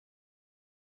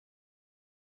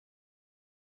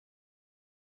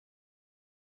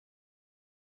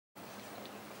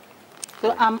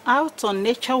So I'm out on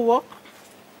nature walk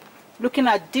looking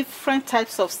at different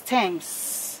types of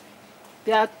stems.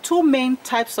 There are two main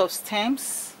types of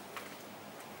stems.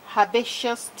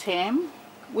 Herbaceous stem,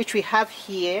 which we have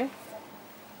here.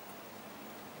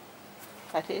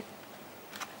 At it.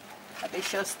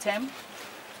 Herbaceous stem.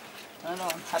 No,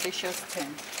 herbaceous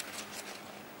stem.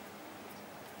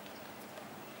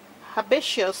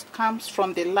 Herbaceous comes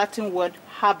from the Latin word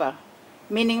herba,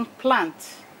 meaning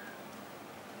plant.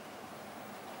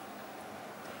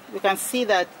 You can see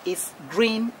that it's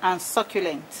green and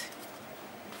succulent.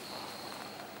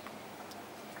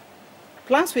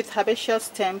 Plants with herbaceous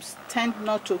stems tend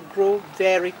not to grow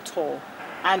very tall,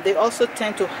 and they also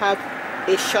tend to have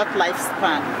a short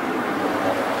lifespan.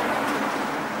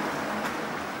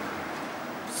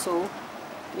 So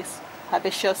this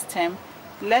herbaceous stem,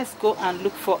 let's go and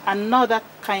look for another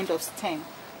kind of stem.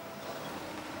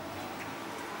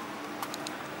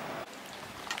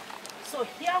 So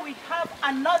here we have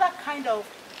another kind of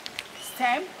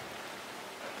stem.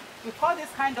 We call this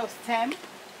kind of stem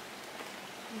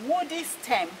woody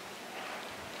stem.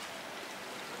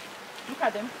 Look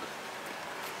at them.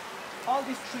 All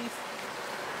these trees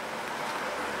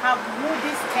have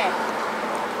woody stem.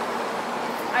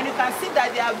 And you can see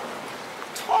that they are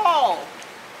tall.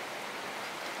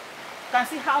 You can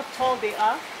see how tall they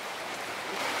are.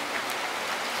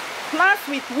 Plants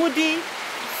with woody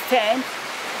stems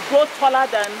grow taller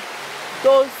than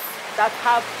those that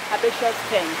have herbaceous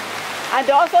stems. And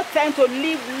they also tend to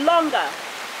live longer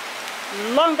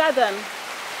than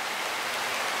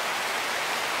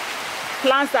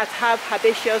plants that have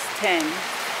herbaceous stems.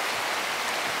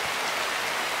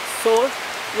 So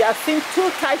we have seen two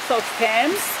types of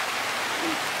stems,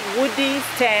 woody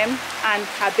stem and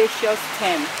herbaceous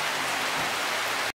stem.